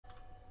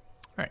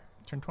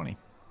turn 20.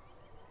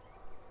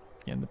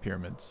 And the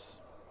pyramids.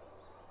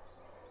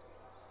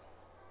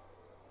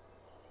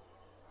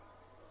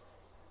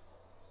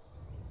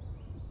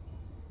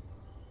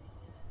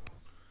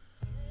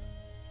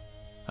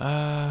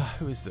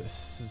 Who is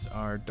this? This is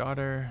our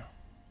daughter.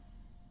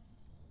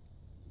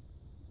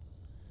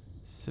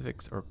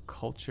 Civics or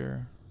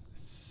culture?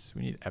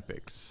 We need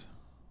epics.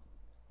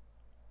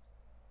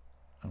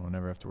 I will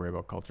never have to worry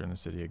about culture in the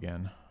city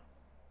again.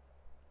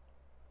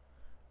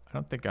 I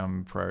don't think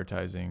I'm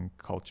prioritizing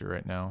culture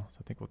right now, so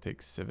I think we'll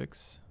take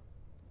civics.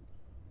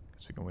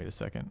 Guess we can wait a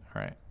second.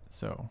 All right,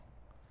 so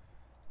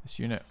this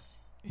unit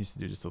needs to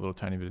do just a little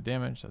tiny bit of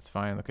damage. That's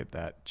fine. Look at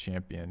that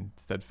champion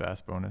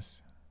steadfast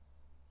bonus.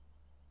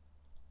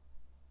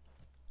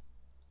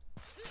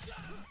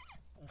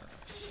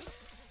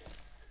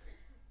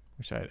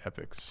 Wish I had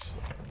epics.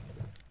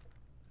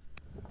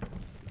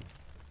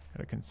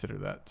 Gotta consider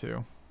that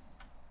too.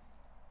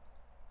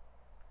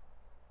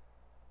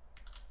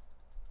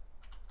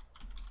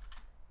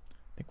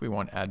 I think we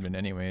want admin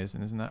anyways,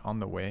 and isn't that on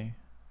the way?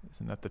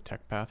 Isn't that the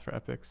tech path for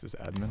epics, is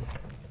admin?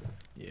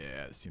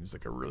 Yeah, it seems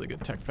like a really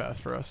good tech path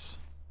for us.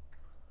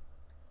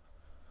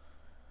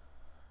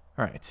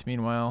 Alright,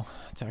 meanwhile,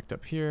 attacked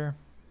up here.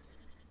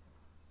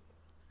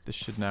 This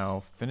should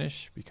now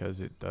finish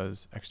because it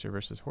does extra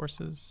versus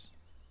horses.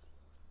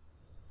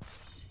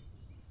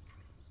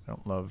 I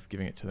don't love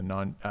giving it to the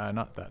not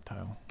that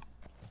tile.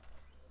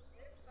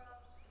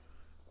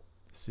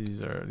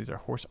 These are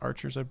horse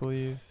archers, I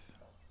believe.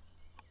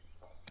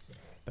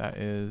 That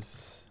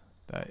is.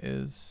 So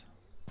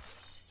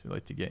we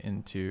like to get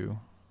into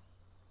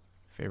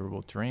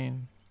favorable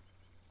terrain.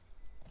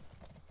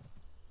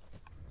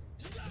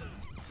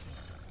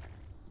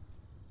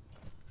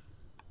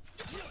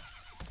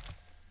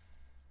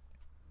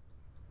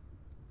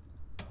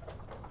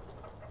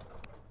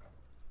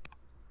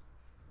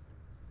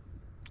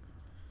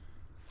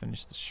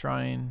 Finish the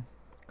shrine.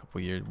 A couple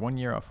years, 1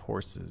 year off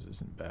horses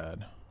isn't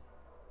bad.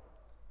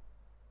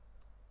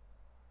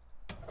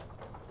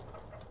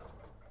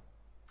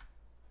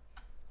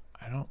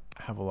 I don't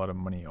have a lot of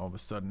money all of a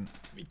sudden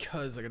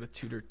because I gotta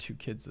tutor 2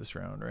 kids this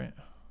round, right?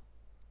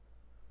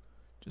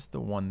 Just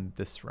the one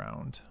this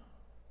round.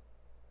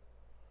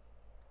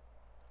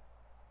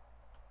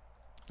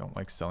 Don't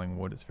like selling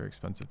wood, it's very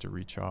expensive to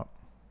rechop.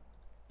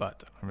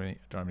 But I don't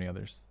have any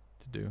others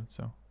to do,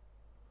 so.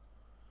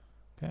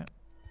 Okay.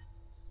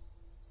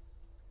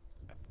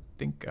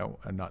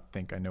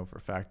 I know for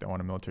a fact I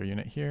want a military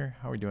unit here.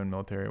 How are we doing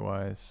military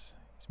wise?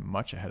 He's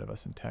much ahead of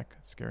us in tech.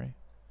 That's scary.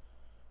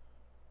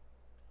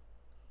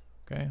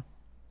 Okay.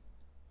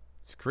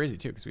 It's crazy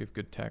too because we have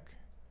good tech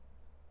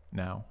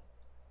now.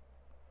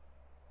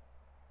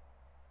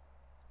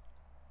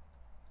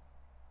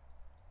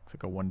 Looks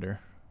like a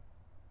wonder.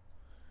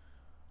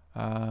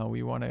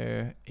 We want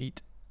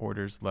 8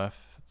 orders left.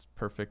 That's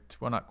perfect.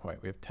 Well, not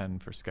quite. We have 10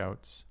 for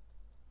scouts.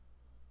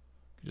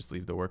 Just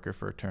leave the worker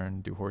for a turn,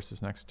 do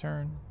horses next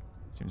turn.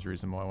 Seems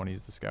reasonable. I want to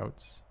use the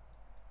scouts.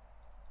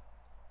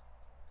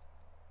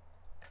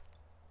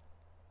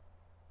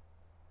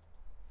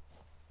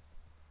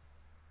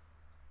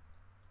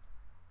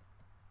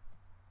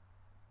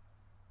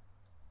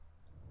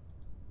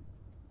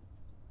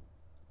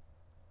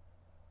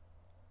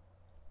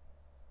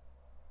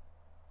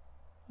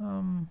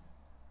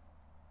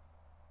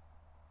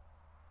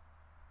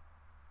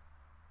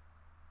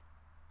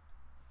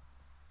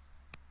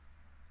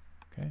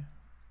 Okay.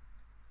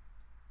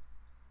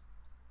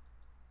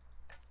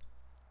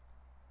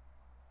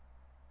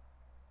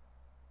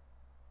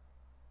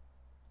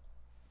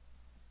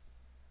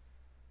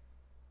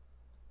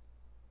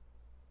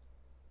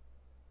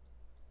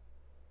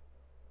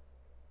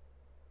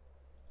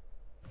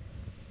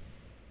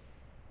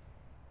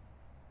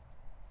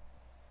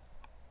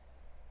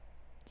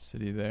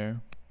 City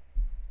there.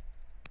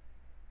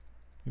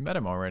 We met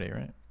him already,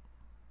 right?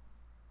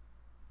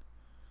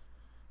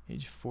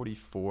 Age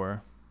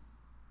 44.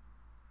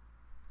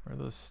 Where are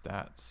those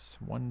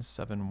stats?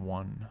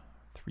 171,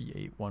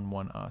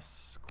 3811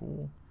 us.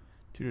 Cool.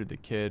 Tutored the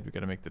kid. We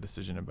got to make the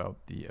decision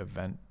about the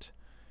event,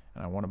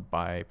 and I want to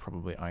buy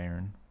probably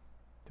iron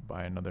to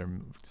buy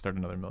start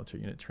another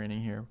military unit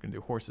training here. We're gonna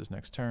do horses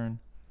next turn.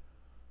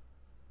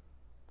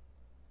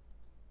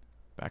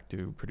 Back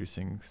to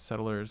producing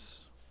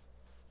settlers.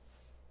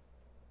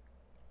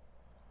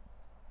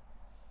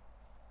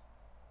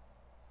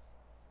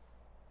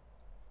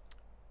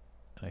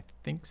 And I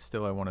think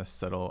still I want to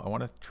settle. I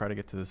want to try to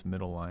get to this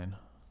middle line.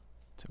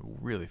 It's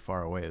really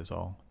far away is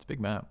all. It's a big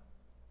map.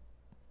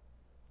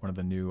 One of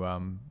the new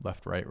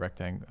left-right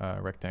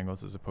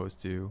rectangles as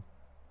opposed to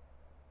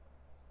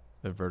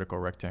the vertical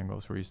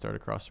rectangles where you start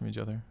across from each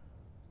other.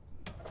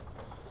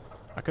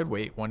 I could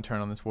wait 1 turn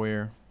on this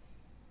warrior.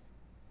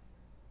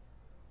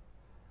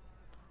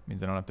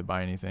 Means I don't have to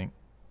buy anything.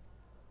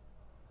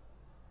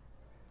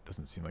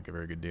 Doesn't seem like a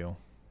very good deal.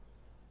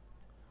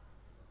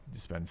 You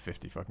just spend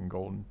 50 fucking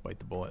gold and bite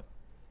the bullet.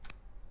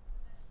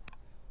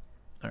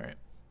 Alright.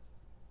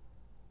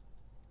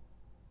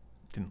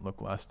 Didn't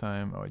look last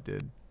time. Oh, I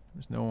did.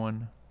 There's no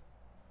one.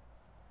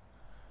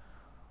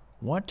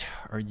 What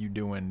are you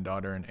doing,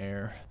 daughter and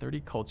heir? 30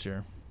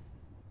 culture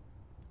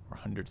or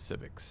 100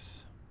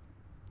 civics?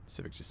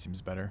 Civic just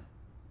seems better.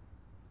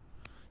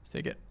 Let's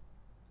take it.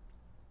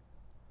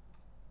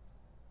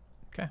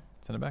 Okay,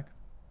 send it back.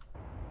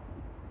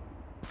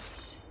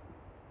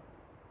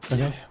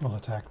 Okay, we'll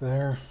attack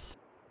there.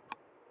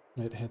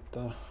 It hit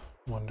the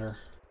wonder.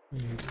 We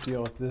need to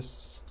deal with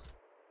this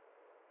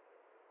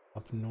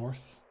up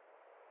north.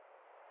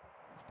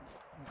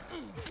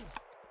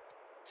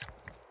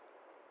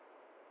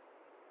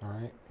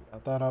 Alright,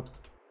 got that up.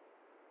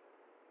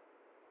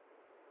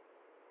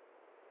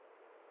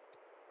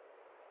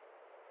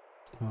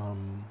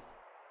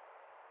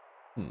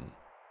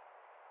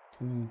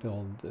 Can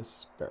build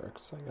this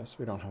barracks, I guess.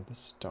 We don't have the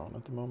stone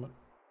at the moment.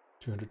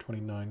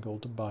 229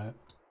 gold to buy it.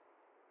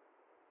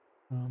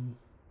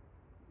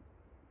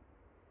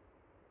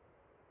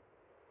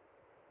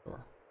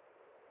 Sure.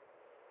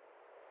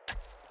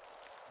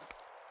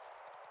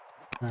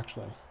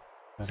 Actually,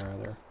 I'd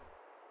rather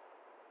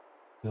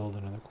build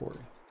another quarry.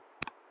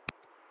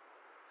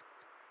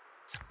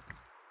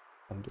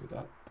 Undo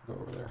that. Go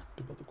over there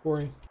to build the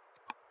quarry.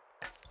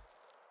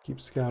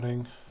 Keep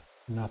scouting.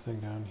 Nothing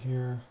down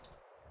here.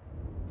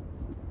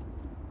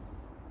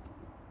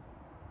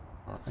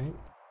 Alright.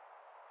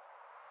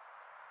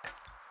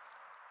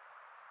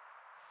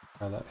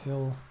 Try that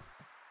hill.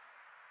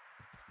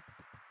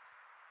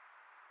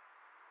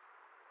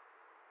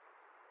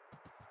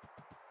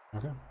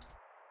 Okay.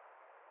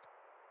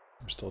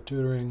 We're still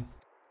tutoring.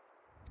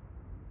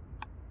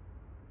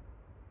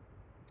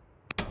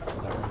 Get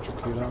that rancher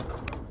queued up.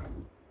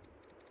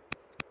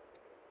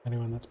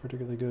 Anyone that's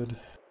particularly good.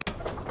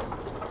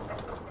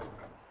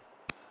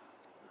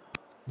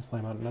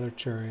 Slam out another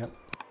chariot.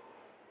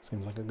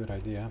 Seems like a good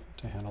idea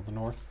to handle the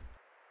north.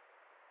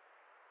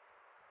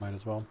 Might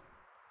as well.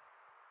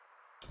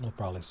 We'll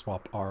probably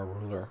swap our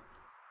ruler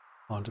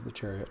onto the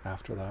chariot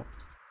after that.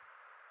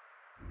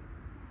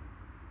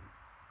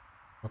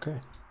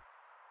 Okay.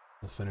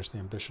 We'll finish the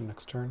ambition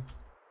next turn.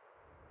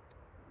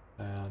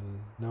 And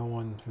no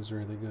one who's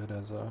really good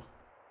as a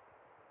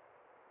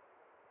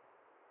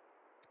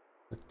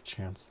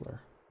chancellor.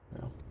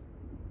 Yeah.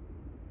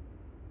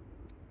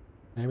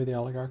 Maybe the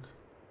oligarch.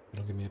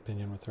 It'll give me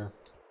opinion with her.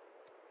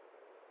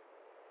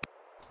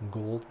 Some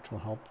gold, which will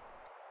help.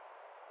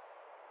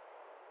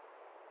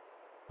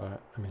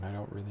 But, I mean, I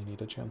don't really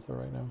need a chancellor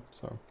right now,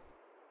 so.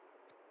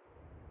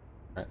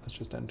 Alright, let's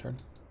just end turn.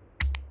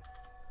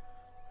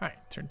 Alright,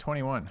 turn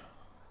 21.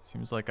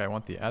 Seems like I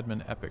want the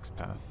admin epics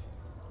path.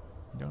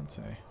 You don't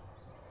say.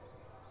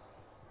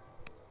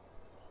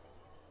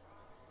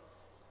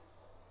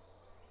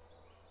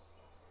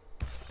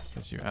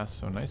 Because you asked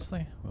so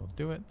nicely, we'll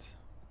do it.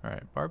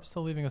 Alright, Barb's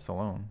still leaving us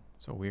alone.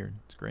 So weird.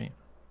 It's great.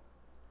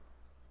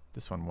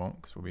 This one won't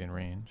because we'll be in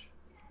range.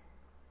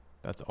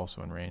 That's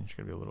also in range.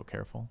 Gotta be a little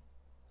careful.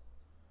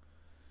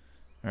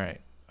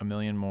 Alright, a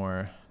million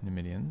more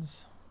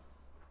Numidians.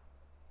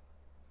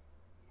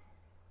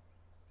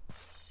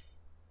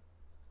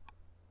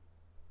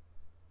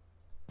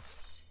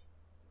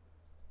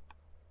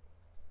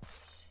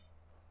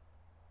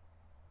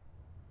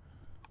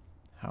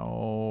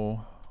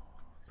 How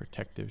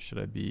protective should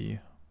I be?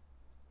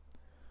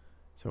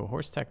 So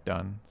horse tech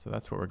done. So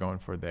that's what we're going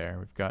for there.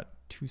 We've got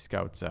 2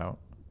 scouts out.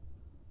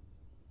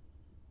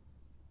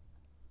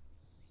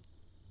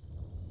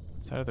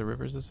 What side of the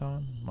river is this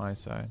on? My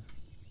side.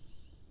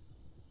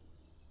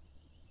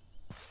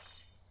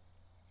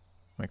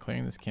 Am I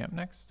clearing this camp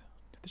next?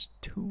 There's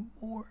 2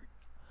 more.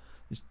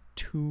 There's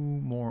 2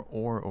 more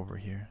ore over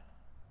here.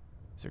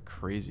 These are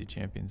crazy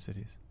champion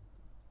cities.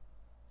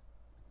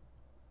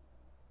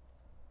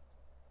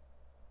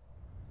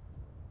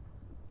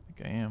 I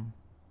think I am.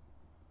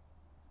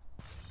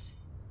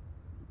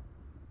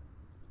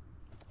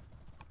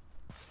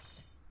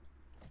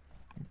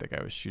 I think that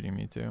guy was shooting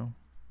me too.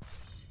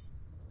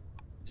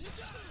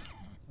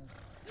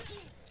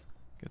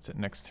 Gets it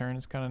next turn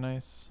is kind of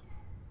nice.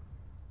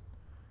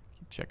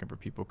 Keep checking for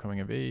people coming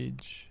of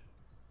age.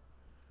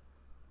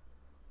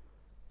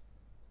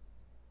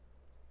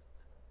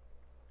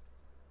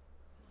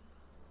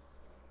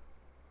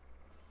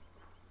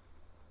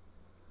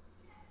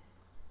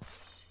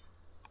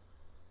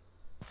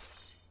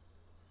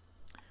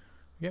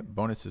 We get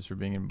bonuses for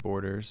being in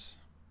borders.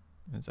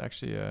 It's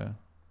actually a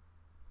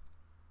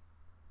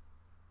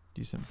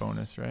decent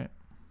bonus, right?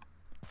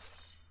 I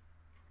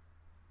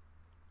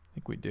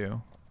think we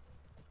do.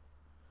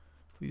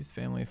 Please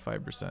family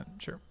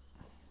 5%. Sure.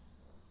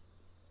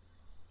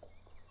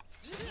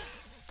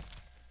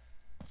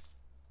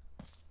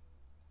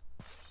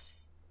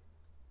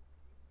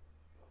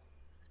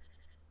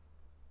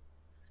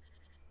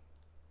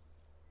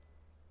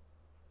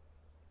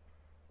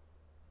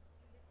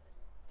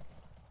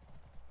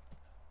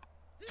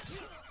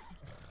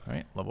 All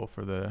right, level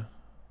for the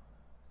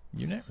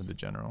unit or the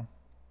general?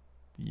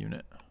 The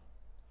unit.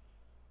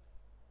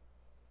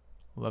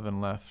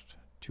 11 left,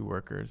 2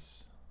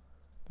 workers.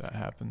 That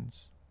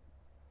happens.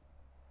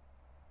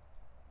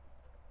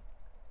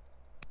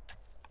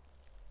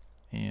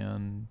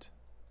 And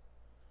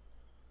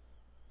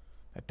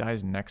That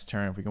dies next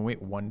turn. If we can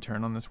wait 1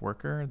 turn on this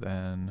worker,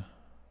 then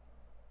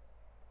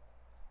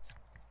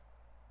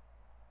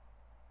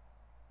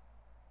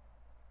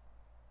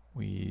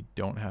we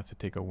don't have to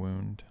take a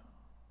wound.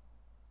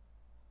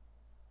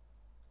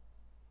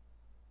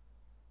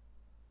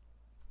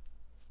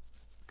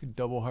 Could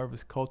double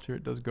harvest culture.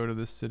 It does go to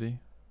this city.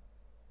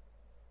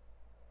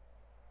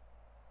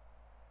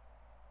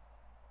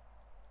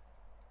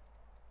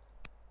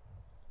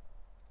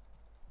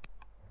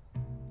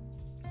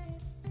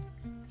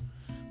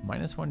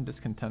 -1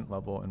 discontent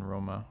level in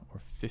Roma, or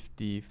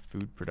 50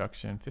 food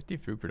production. 50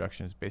 food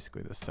production is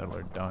basically the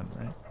settler done,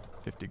 right?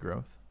 50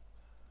 growth.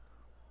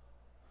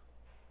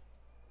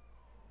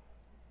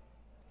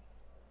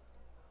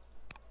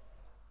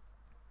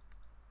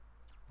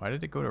 Why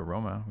did it go to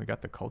Roma? We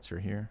got the culture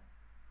here.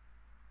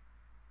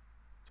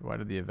 So why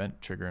did the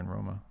event trigger in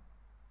Roma?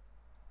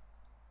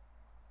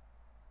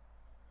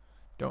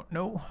 Don't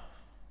know.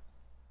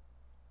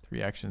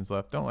 3 actions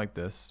left. Don't like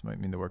this. Might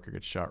mean the worker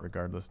gets shot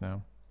regardless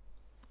now.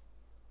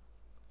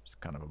 It's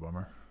kind of a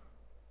bummer.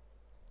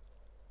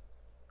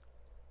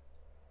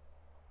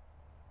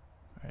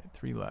 All right,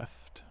 3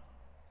 left.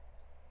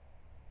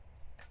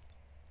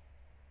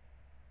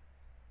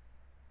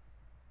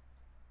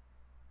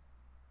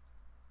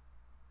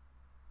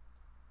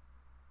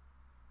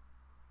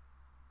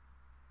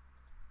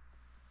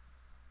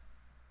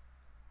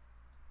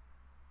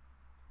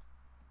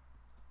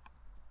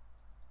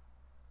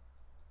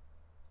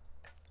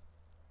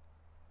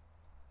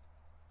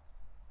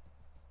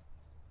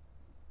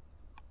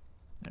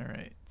 All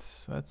right,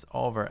 so that's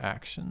all of our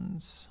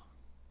actions.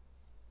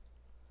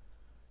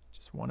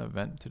 Just 1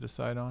 event to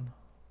decide on.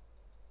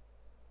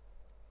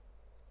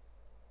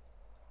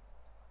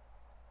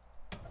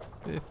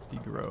 $50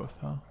 growth,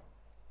 huh?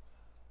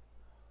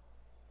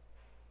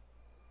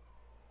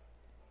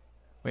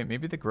 Wait,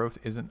 maybe the growth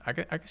isn't... I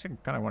guess I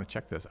kind of want to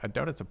check this. I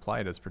doubt it's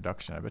applied as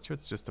production. I bet you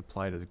it's just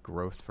applied as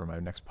growth for my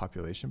next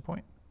population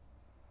point.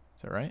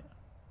 Is that right?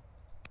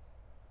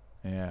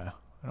 Yeah.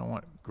 I don't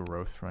want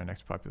growth for my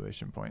next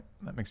population point.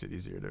 That makes it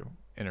easier to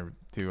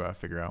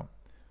figure out.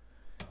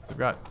 So I've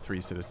got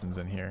 3 citizens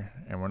in here,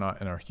 and we're not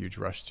in a huge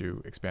rush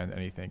to expand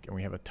anything, and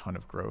we have a ton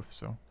of growth.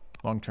 So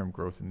long-term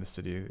growth in this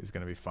city is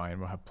going to be fine.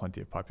 We'll have plenty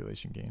of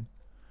population gain.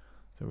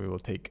 So we will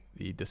take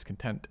the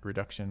discontent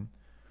reduction.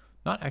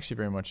 Not actually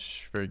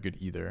very good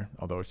either,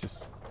 although it's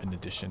just an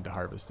addition to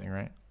harvesting,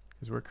 right?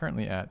 Because we're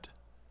currently at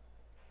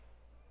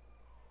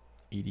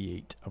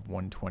 88 of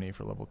 120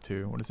 for level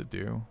 2. What does it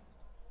do?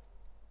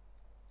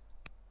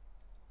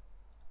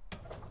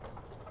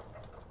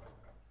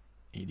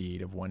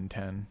 88 of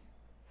 110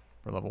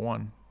 for level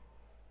 1.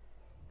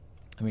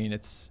 I mean,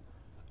 it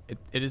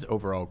is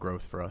overall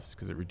growth for us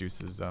because it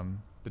reduces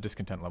the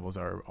discontent levels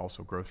are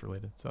also growth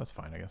related, so that's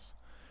fine, I guess.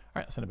 All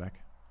right, let's send it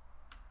back.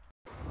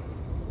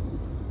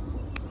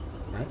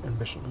 All right,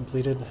 ambition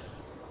completed.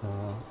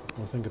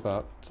 We'll think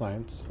about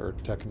science or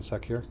tech in a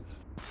sec here.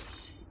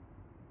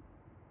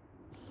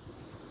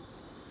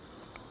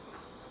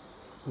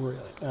 Really?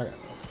 Okay,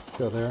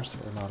 go there so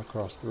we're not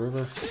across the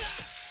river.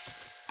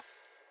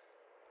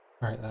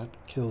 Alright, that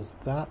kills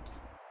that.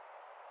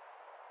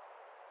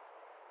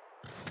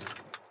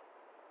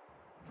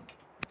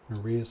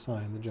 I'm going to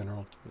reassign the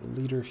general to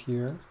the leader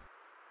here.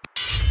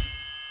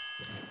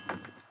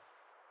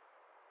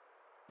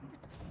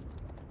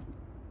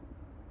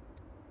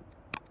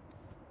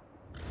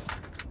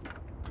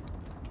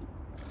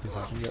 See if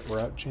I can get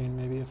route chain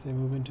maybe if they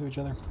move into each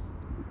other.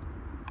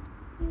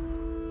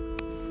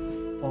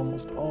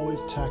 Almost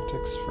always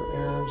tactics for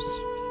heirs.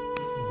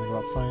 Think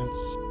about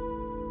science.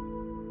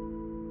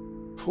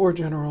 4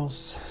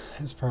 generals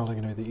is probably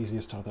going to be the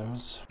easiest of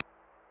those.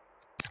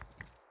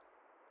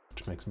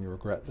 Which makes me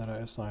regret that I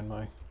assigned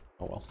my...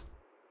 Oh well.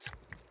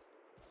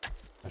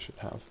 I should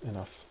have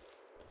enough.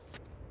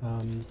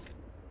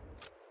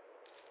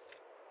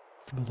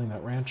 Building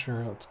that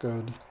rancher, that's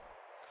good.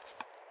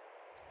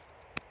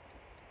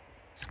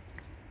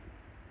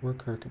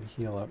 Worker can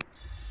heal up.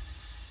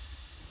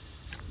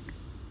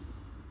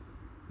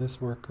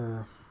 This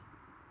worker...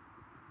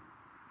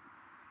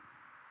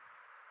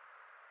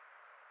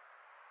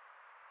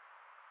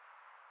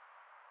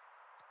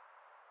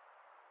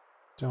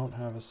 don't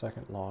have a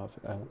second law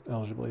of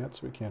eligible yet,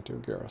 so we can't do a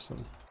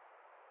garrison.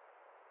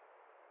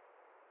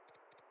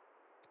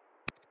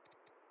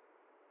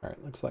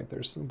 Alright, looks like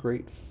there's some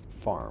great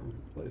farm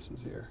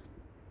places here.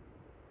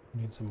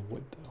 We need some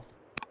wood, though.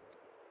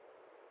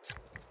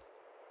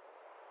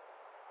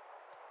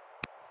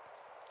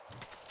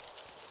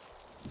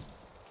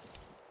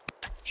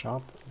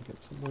 Chop and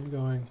get some wood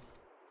going.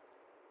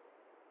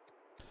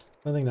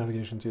 I think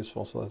navigation's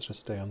useful, so let's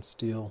just stay on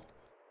steel.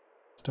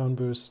 Stone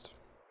boost.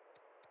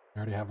 We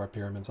already have our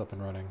pyramids up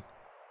and running.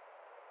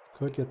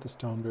 Could get the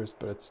stone boost,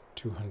 but it's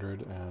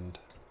 200 and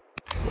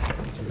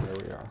let's see where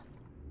we are.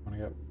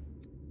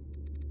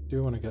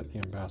 Do want to get the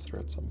ambassador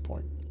at some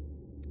point.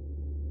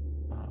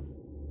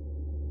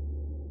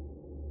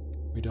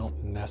 We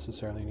don't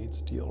necessarily need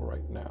steel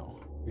right now.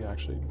 We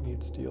actually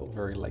need steel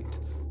very late.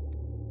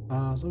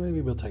 So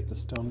maybe we'll take the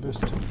stone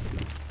boost.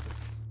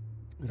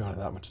 We don't have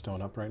that much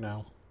stone up right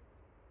now.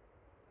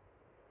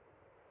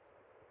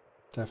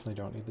 Definitely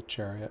don't need the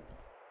chariot.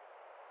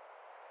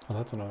 Oh,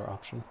 that's another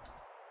option.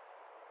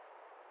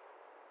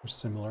 They're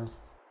similar.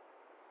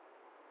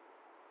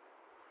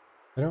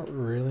 I don't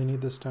really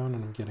need the stone,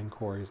 and I'm getting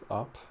quarries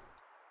up.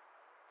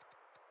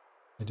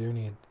 I do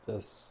need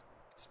this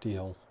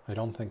steel. I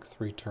don't think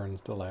 3 turns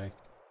delay.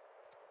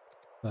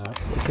 The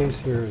case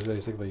here is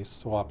basically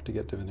swap to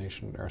get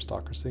divination and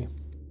aristocracy.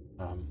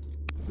 But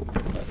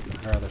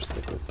I'd rather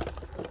stick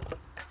with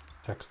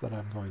text that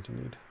I'm going to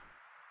need.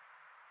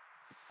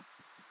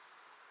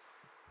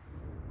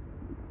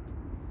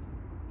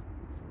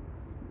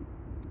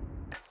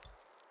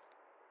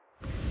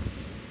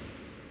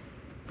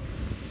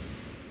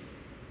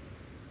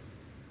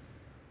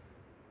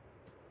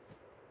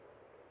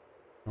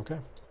 Okay.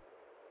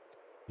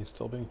 He's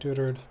still being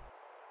tutored.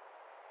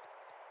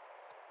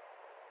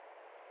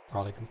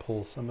 Probably can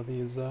pull some of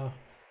these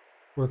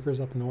workers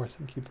up north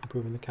and keep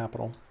improving the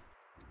capital.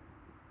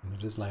 And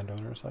it is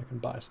landowner, so I can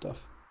buy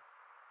stuff.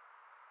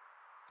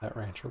 That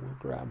rancher will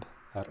grab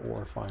that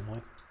ore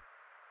finally.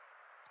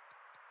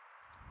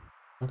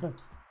 Okay.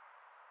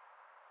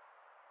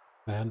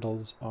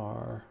 Vandals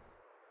are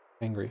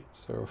angry,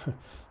 so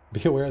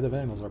be aware the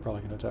vandals are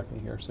probably going to attack me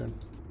here soon.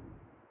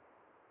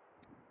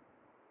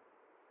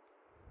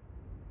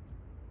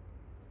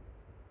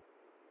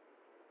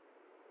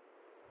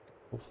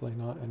 Hopefully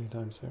not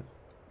anytime soon.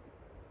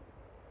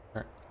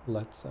 Alright,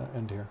 let's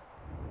end here.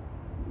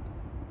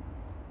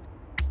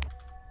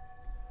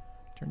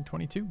 Turn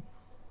 22.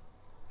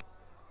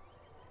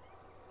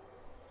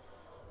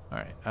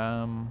 Alright,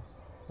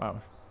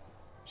 wow.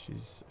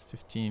 She's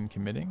 15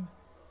 committing.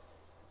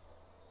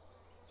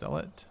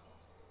 Zealot.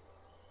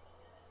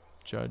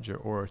 Judge or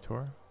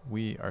orator.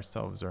 We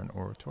ourselves are an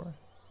orator.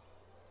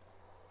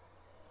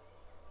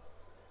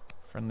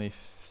 Friendly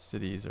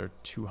cities are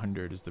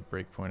 200 is the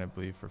breakpoint, I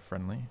believe, for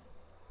friendly.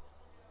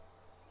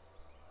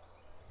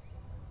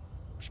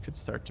 Which could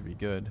start to be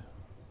good.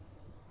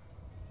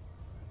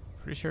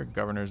 Pretty sure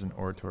governors and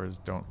orators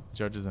don't,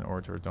 judges and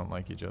orators don't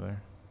like each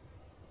other.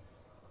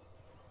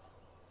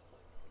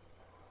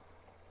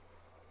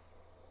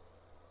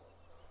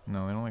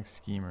 No, they don't like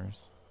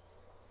schemers.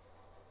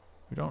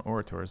 Who don't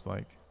orators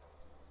like?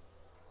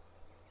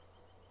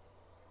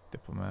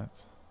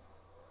 Diplomats.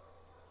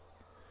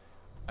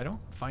 I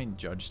don't find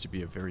judge to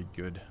be a very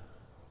good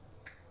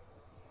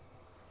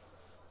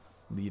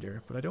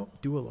leader, but I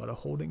don't do a lot of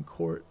holding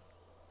court.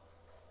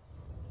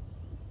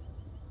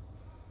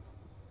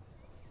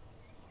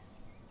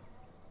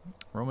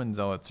 Roman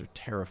zealots are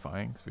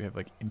terrifying because we have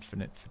like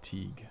infinite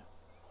fatigue.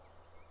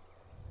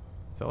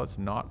 Zealot's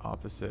not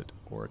opposite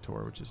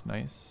orator, which is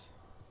nice.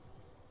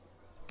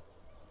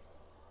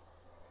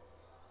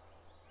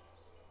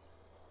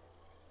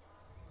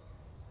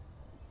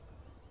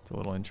 It's a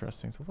little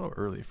interesting. It's a little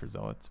early for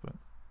zealots, but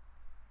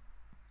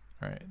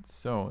alright,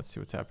 so let's see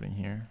what's happening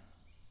here.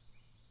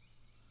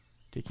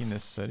 Taking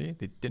this city.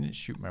 They didn't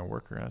shoot my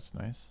worker, that's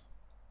nice.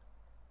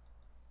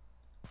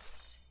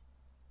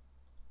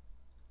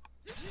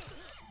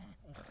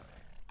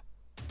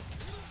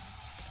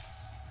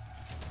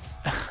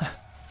 This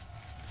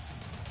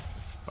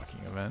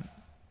fucking event.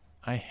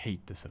 I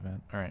hate this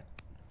event. Alright.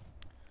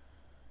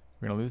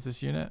 We're gonna lose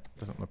this unit.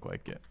 Doesn't look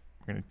like it.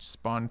 We're gonna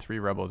spawn 3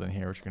 rebels in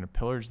here, which are gonna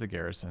pillage the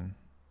garrison.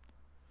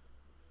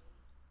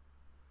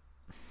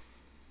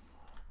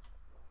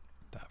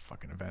 That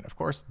fucking event. Of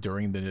course,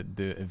 during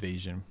the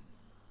evasion.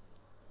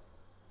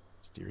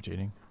 It's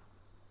irritating.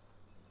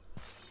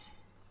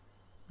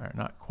 Alright,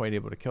 not quite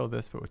able to kill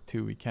this, but with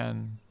 2 we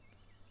can.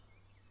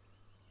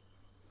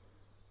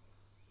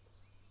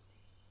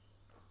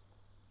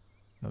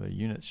 Another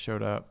unit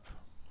showed up.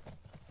 I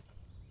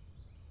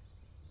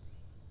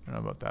don't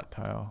know about that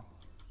tile.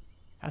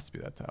 Has to be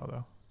that tile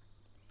though.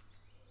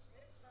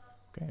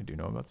 Okay, I do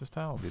know about this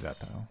tile. It'll be that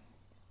tile.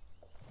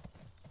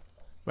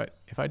 But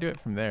if I do it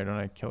from there, don't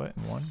I kill it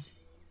in 1?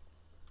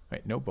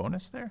 Wait, no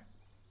bonus there?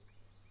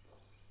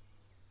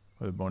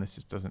 Or the bonus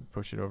just doesn't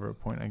push it over a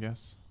point, I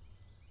guess.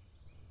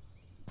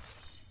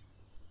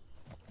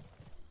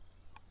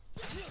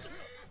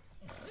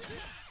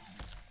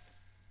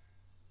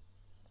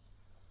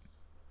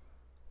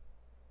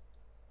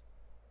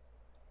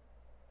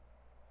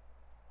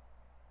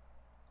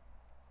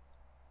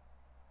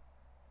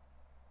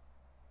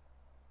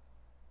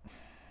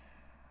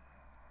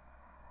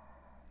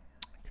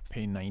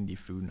 Pay 90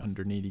 food and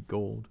 180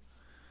 gold,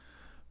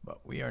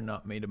 but we are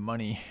not made of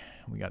money.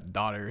 We got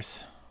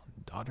daughters.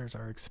 Daughters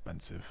are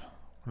expensive.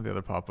 What are the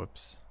other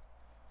pop-ups?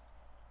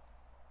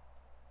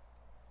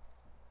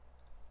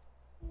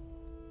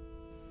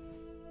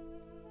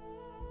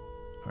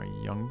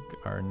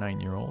 Our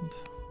 9-year-old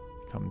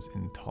becomes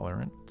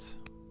intolerant.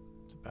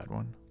 It's a bad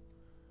one.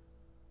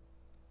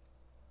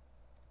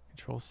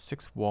 Control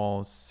 6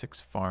 walls,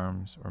 6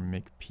 farms, or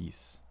make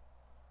peace.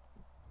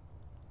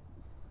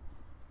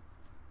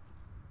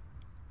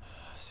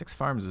 6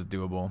 farms is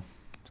doable.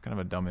 It's kind of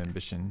a dumb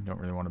ambition. Don't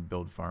really want to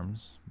build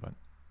farms, but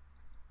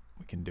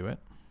we can do it.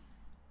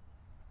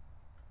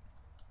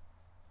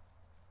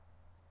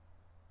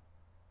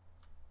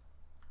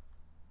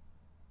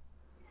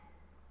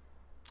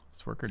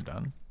 This worker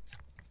done?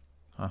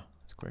 Huh,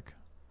 that's quick.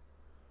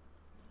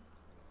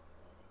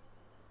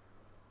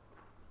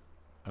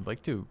 I'd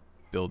like to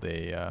build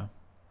a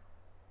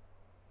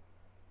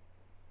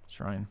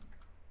shrine.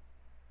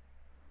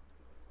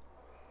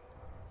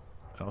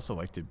 I'd also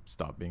like to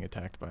stop being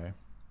attacked by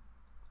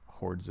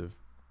hordes of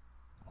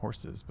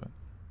horses, but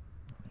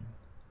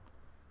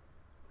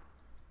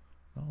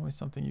always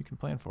something you can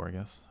plan for, I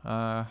guess.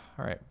 All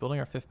right,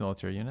 building our 5th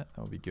military unit.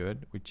 That would be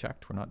good. We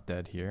checked. We're not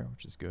dead here,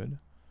 which is good.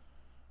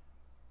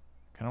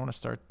 Kind of want to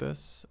start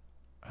this.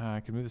 I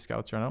can move the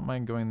scouts around. I don't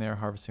mind going there,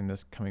 harvesting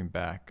this, coming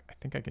back. I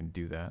think I can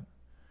do that.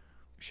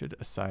 We should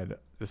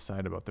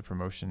decide about the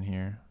promotion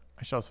here.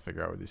 I should also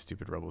figure out where these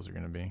stupid rebels are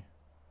going to be.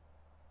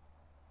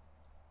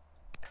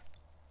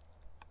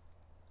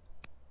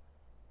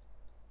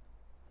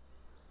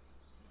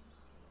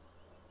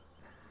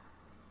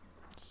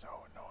 So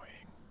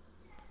annoying.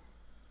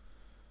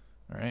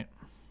 All right.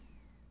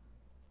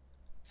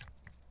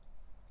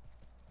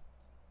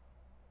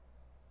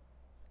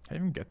 Can I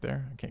even get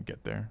there? I can't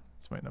get there.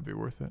 This might not be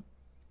worth it.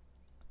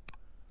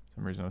 For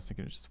some reason I was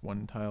thinking it's just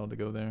one tile to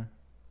go there.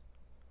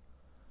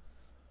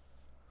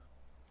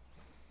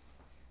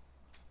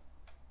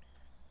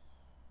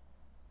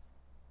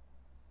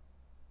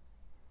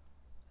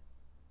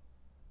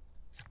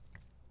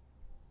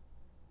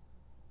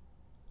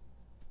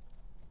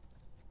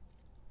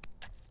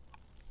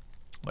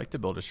 I'd like to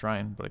build a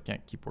shrine, but I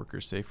can't keep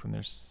workers safe when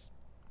there's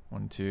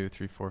 1, 2,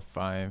 3, 4,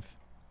 5.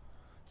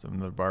 So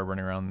another barb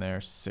running around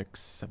there. 6,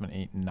 7,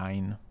 8,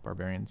 9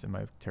 barbarians in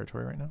my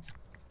territory right now.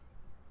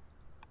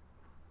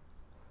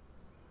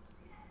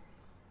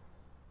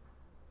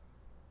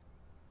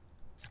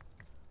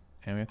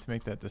 And we have to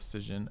make that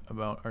decision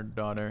about our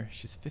daughter.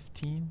 She's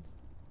 15.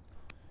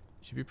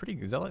 She'd be pretty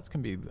good. Zealots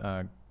can be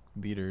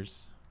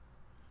leaders.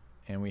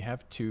 And we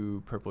have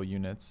 2 purple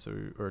units,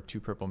 or 2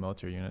 purple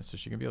military units, so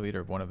she can be a leader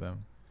of one of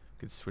them.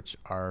 We could switch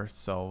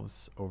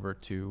ourselves over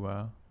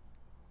to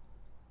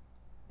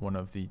one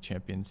of the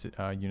champions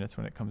units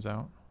when it comes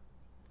out.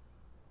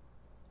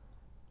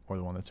 Or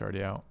the one that's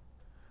already out.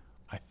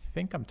 I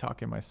think I'm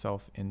talking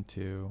myself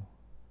into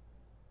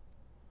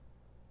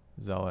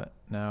Zealot.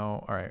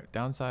 Now, alright,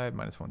 downside,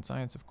 -1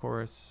 science, of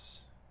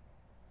course.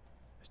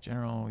 As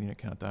general, unit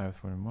cannot die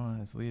with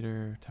 1 as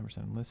leader.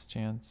 10% enlist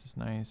chance is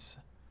nice.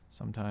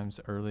 Sometimes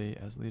early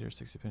as leader,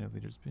 60% of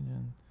leader's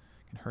opinion.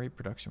 Can hurry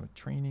production with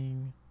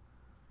training.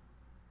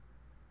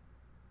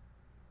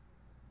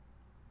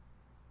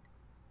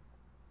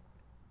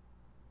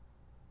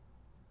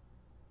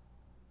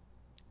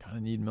 Kind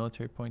of need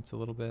military points a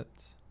little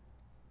bit.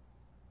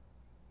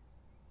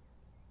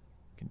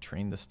 Can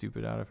train the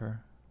stupid out of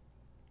her.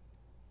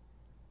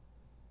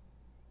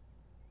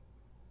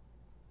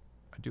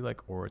 I do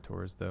like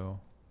orators though,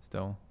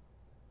 still.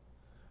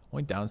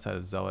 Only downside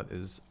of Zealot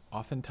is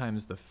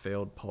oftentimes the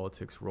failed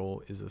politics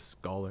role is a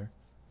scholar.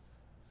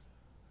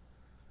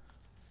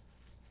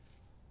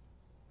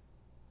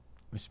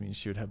 Which means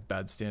she would have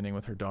bad standing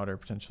with her daughter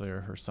potentially,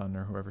 or her son,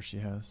 or whoever she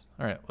has.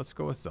 Alright, let's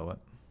go with Zealot.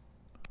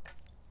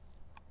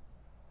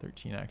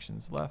 13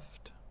 actions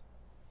left.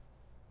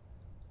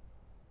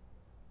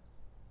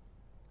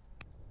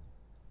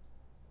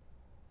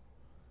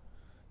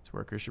 This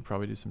worker should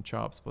probably do some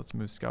chops, but let's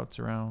move scouts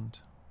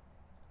around.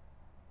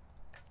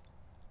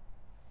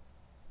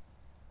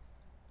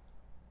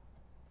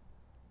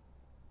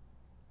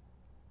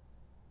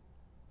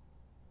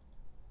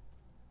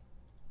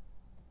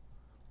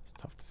 It's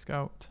tough to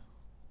scout.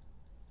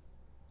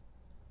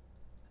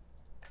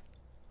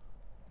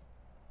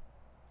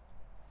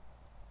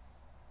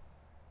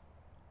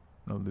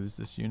 I'm gonna lose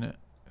this unit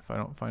if I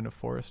don't find a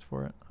forest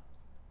for it.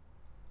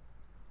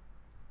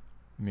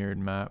 Mirrored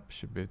map,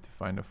 should be able to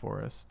find a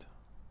forest.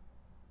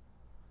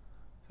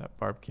 That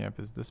barb camp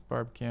is this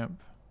barb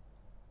camp.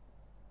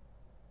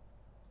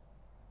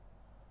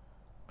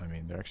 I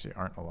mean, there actually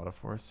aren't a lot of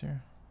forests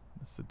here.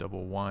 That's the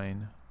double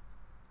wine.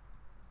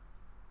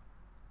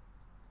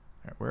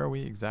 Alright, where are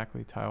we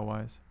exactly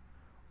tile-wise?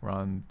 We're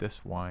on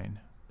this wine.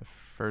 The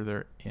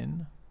further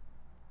in,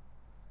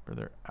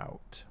 further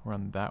out. We're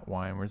on that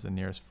wine. Where's the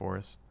nearest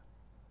forest?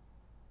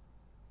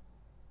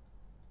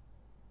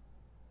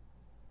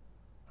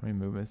 How many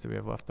movements do we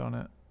have left on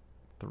it?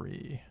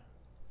 3.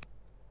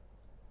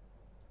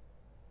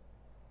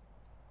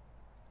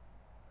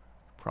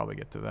 Probably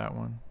get to that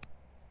one.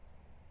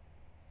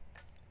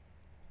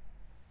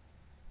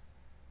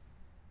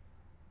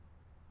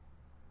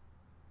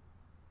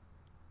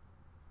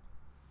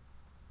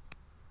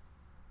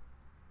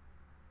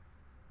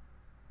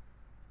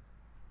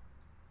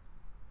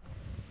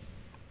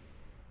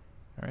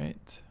 All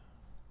right.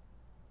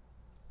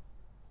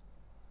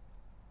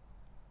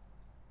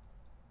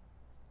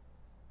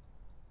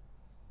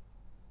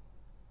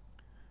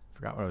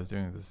 Forgot what I was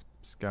doing with this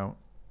scout.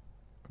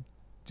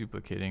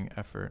 Duplicating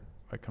effort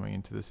by coming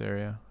into this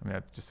area. I mean,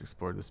 I've just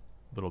explored this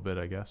little bit,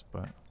 I guess,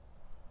 but I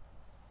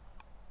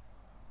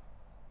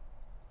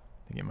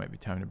think it might be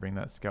time to bring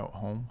that scout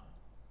home.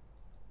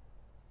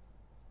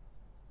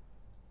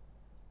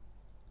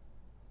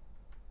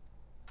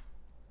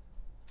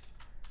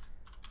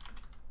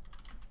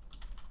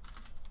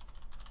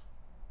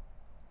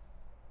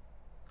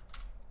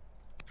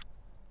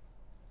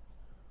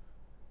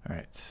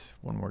 Alright,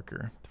 1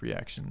 worker, 3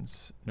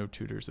 actions, no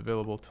tutors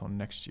available till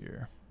next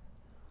year.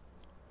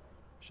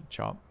 Should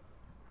chop.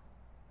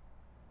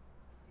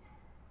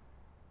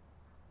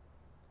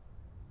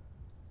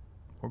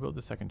 Or build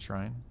a second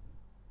shrine.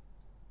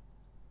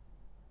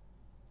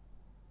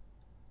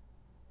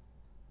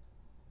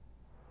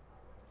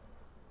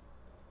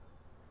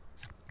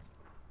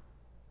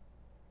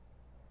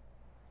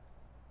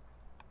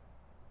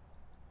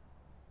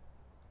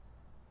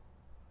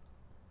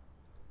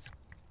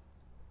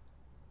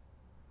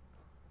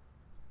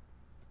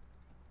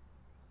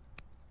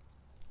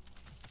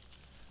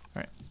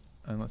 Alright,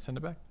 and let's send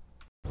it back.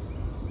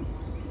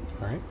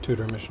 Alright,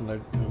 tutor mission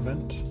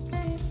event.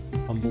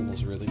 Humble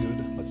was really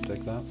good. Let's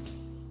take that.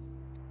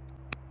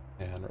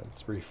 And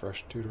let's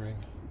refresh tutoring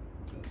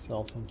to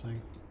sell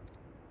something.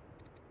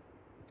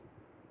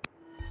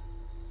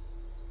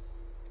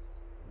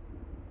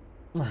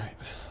 Alright,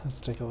 let's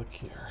take a look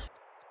here.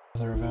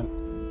 Another event.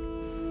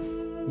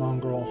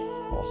 Mongrel,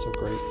 also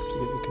great. To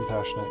get you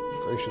compassionate,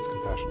 gracious,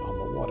 compassionate,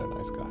 humble. What a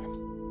nice guy.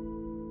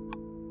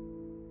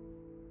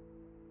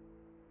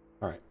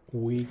 Alright,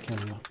 we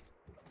can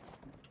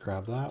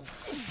grab that.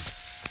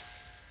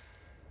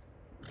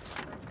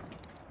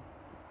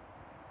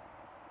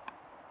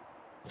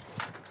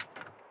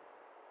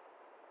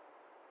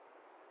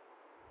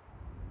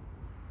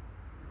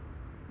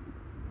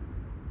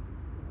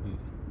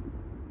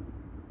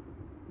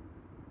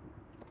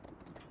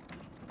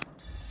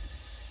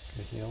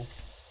 Gonna heal.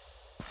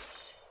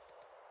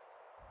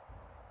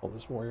 Pull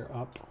this warrior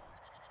up.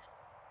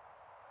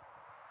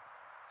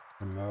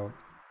 Remote.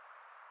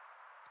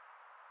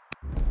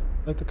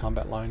 I like the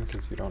combat line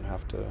because you don't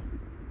have to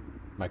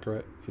micro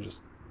it, you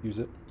just use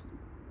it.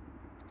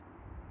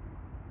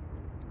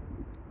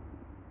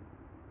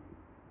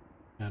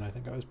 And I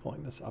think I was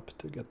pulling this up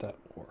to get that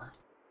ore.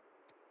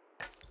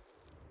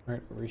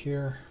 Alright, over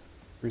here.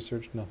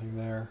 Research, nothing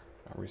there.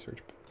 Not research,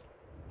 but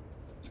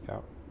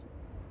scout.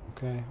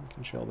 Okay, we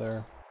can chill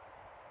there.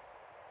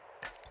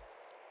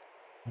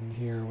 And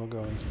here we'll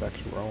go inspect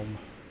Rome.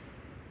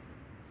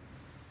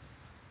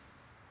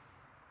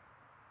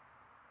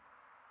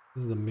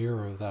 This is the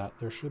mirror of that.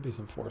 There should be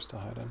some forest to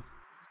hide in.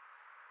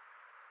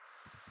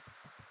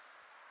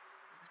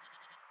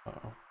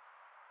 Uh-oh.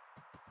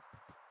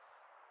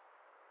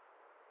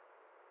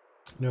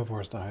 No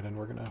forest to hide in.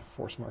 We're gonna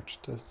force march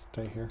to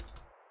stay here.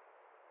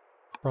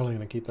 Probably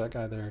gonna keep that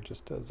guy there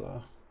just as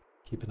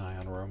keep an eye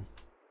on Rome.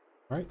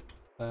 Alright,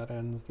 that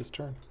ends this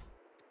turn.